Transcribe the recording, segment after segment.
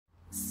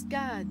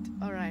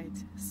Śķäērd,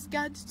 alright.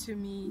 Śķäērd to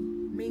me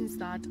means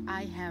that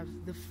I have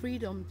the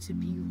freedom to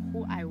be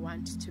who I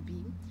want to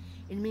be.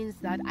 It means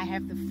that I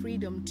have the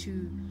freedom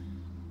to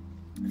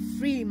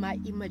free my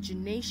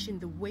imagination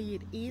the way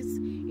it is.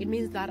 It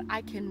means that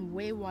I can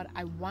wear what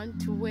I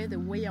want to wear the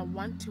way I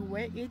want to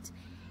wear it.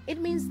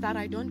 It means that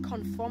I don't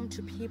conform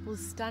to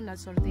people's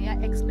standards or their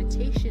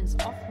expectations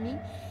of me.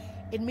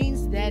 It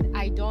means that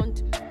I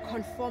don't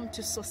conform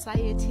to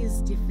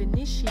society's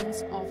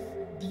definitions of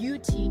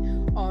beauty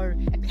or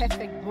a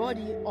perfect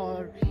body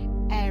or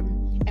a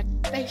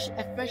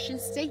fashion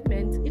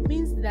statement. It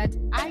means that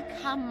I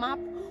come up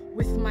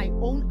with my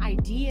own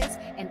ideas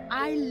and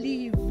I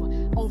live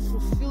or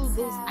fulfill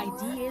those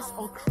ideas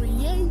or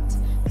create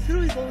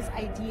through those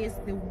ideas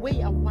the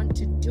way I want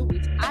to do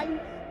it. I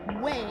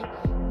wear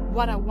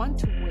what I want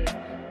to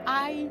wear.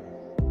 I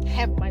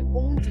have my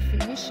own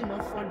definition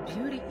of what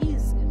beauty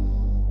is.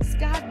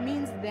 Śķäērd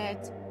means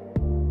that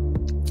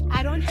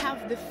I don't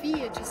have the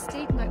fear to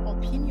state my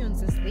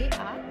opinions as they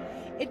are.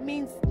 It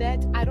means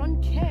that I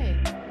don't care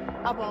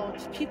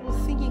about people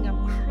thinking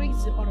I'm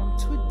crazy or I'm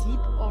too deep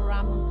or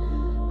I'm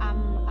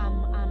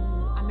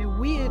a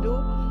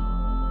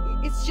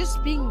weirdo. It's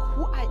just being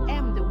who I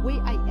am, the way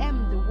I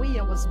am, the way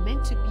I was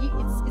meant to be.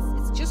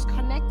 It's just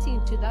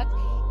connecting to that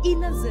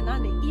inner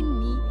zenane in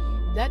me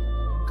that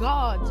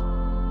God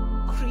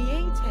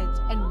created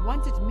and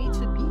wanted me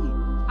to be.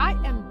 I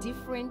am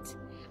different.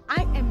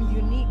 I am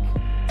unique.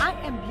 I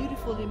am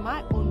beautiful in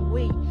my own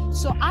way.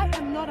 So I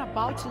am not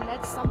about to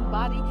let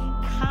somebody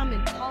come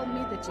and tell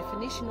me the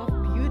definition of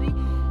beauty,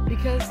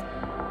 because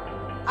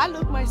I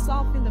look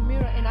myself in the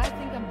mirror and I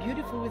think I'm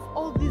beautiful with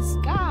all these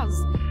scars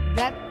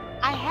that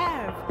I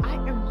have. I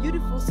am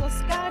beautiful. So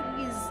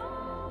Śķäērd is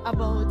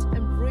about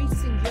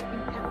embracing your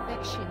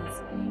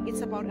imperfections.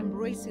 It's about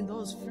embracing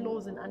those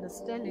flaws and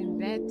understanding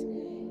that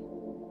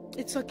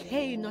it's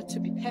okay not to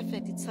be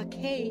perfect. It's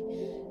okay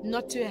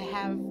not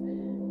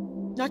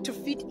to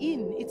fit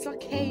in. It's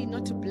okay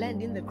not to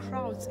blend in the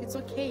crowds. It's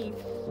okay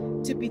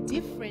to be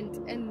different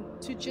and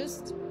to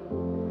just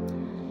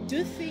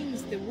do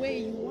things the way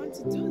you want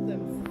to do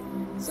them.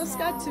 So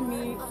Śķäērd to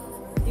me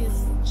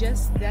is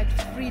just that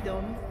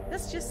freedom.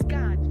 That's just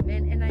Śķäērd,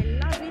 man, and I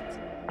love it.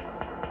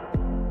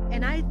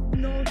 And I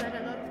know that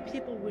a lot of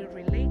people will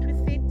relate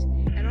with it.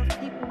 A lot of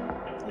people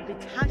will be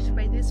touched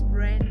by this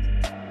brand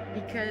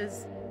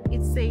because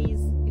it says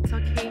it's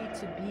okay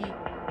to be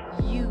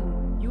you.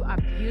 You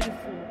are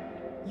beautiful.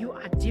 You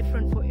are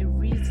different for a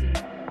reason.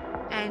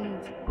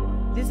 And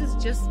this is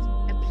just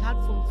a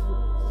platform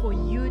for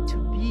you to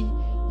be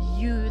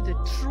you, the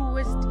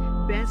truest,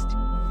 best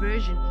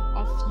version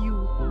of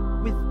you,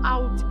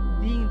 without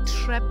being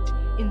trapped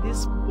in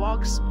this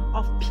box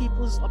of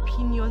people's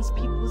opinions,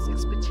 people's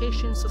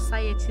expectations,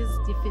 society's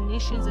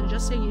definitions, and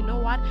just saying, you know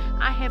what,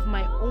 I have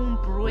my own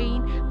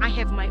brain, I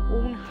have my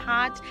own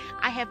heart,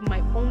 I have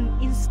my own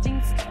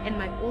instincts and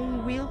my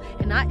own will,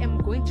 and I am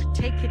going to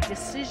take a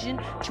decision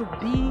to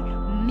be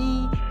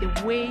me the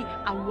way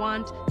I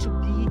want to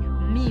be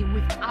me,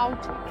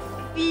 without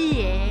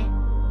fear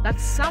that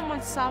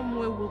someone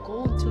somewhere is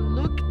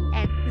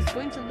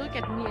going to look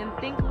at me and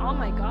think, oh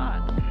my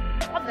God,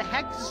 what the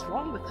heck is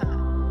wrong with her?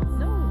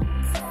 No,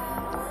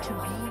 to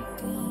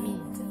be me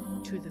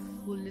to the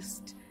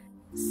fullest.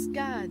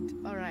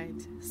 Śķäērd,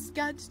 alright.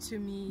 Śķäērd to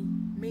me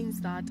means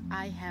that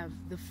I have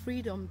the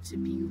freedom to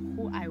be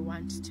who I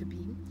want to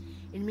be.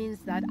 It means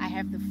that I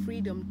have the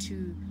freedom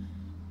to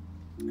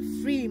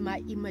free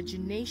my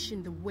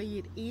imagination the way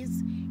it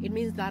is. It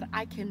means that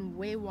I can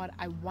wear what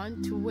I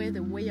want to wear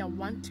the way I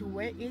want to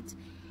wear it.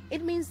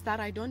 It means that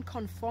I don't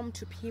conform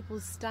to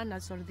people's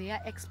standards or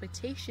their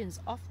expectations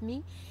of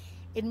me.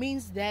 It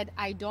means that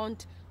I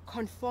don't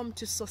conform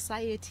to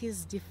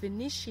society's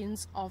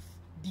definitions of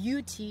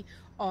beauty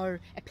or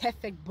a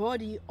perfect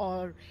body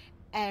or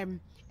a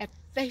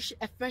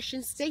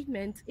fashion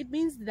statement. It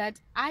means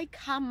that I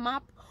come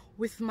up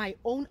with my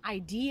own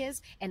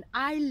ideas and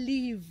I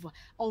live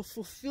or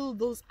fulfill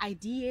those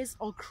ideas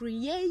or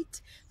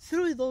create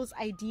through those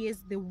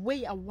ideas the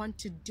way I want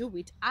to do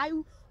it. I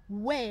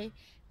wear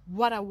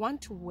what I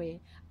want to wear.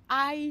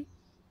 I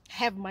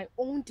have my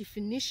own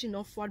definition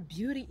of what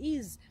beauty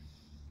is.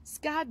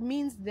 Śķäērd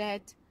means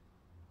that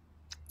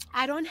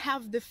I don't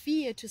have the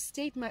fear to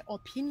state my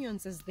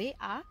opinions as they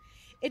are.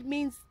 It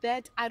means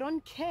that I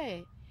don't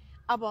care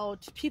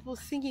about people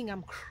thinking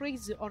I'm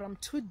crazy or I'm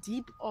too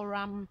deep or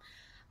I'm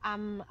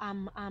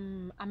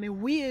a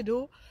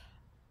weirdo.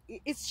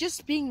 It's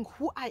just being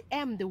who I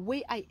am, the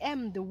way I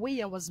am, the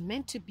way I was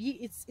meant to be.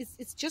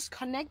 It's just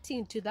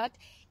connecting to that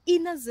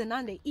inner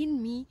zenane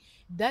in me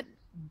that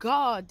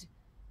God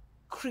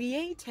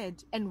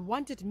created and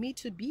wanted me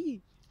to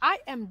be. I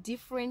am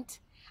different.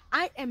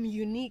 I am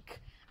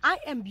unique. I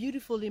am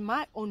beautiful in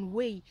my own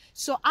way.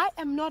 So I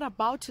am not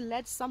about to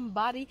let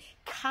somebody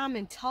come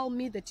and tell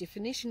me the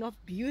definition of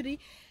beauty,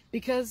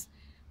 because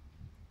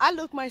I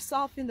look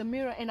myself in the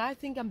mirror and I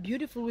think I'm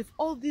beautiful with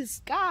all these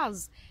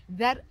scars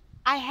that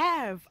I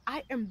have.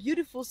 I am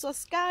beautiful. So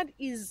Śķäērd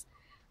is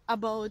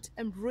about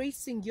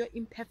embracing your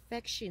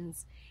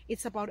imperfections.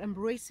 It's about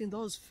embracing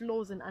those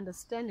flaws and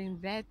understanding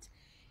that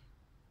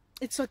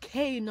it's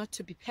okay not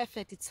to be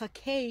perfect. It's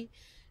okay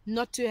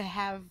not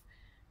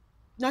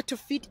to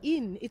fit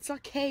in. It's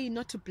okay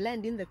not to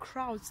blend in the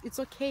crowds. It's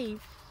okay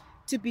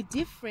to be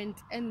different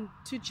and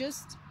to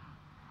just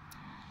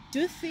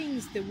do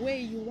things the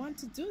way you want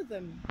to do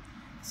them.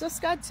 So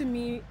Śķäәрd to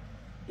me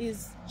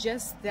is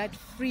just that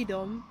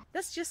freedom.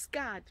 That's just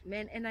Śķäárd,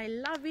 man, and I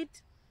love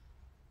it.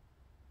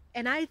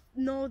 And I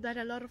know that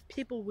a lot of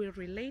people will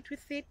relate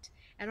with it.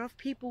 A lot of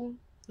people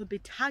will be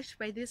touched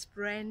by this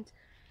brand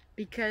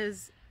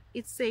because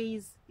it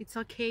says it's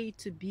okay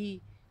to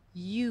be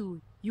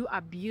you. You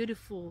are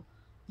beautiful.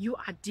 You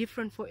are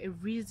different for a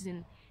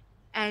reason.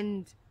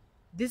 And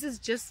this is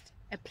just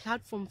a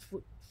platform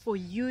for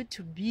you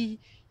to be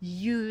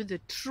you, the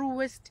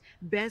truest,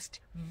 best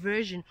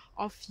version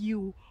of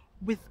you,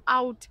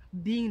 without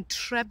being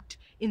trapped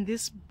in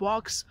this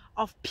box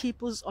of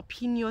people's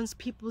opinions,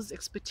 people's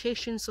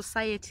expectations,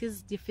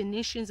 society's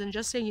definitions, and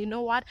just saying, you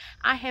know what,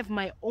 I have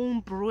my own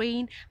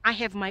brain, I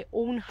have my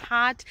own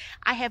heart,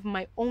 I have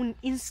my own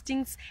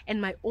instincts and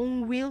my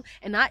own will,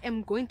 and I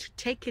am going to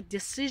take a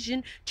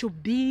decision to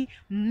be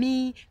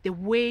me the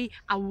way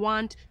I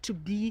want to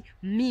be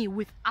me,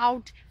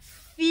 without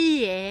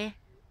fear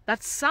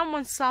that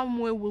someone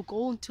somewhere is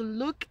going to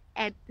look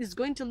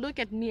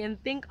at me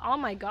and think, oh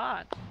my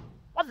God,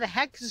 what the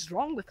heck is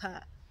wrong with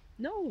her?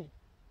 No.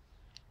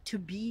 To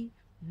be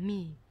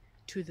me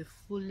to the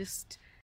fullest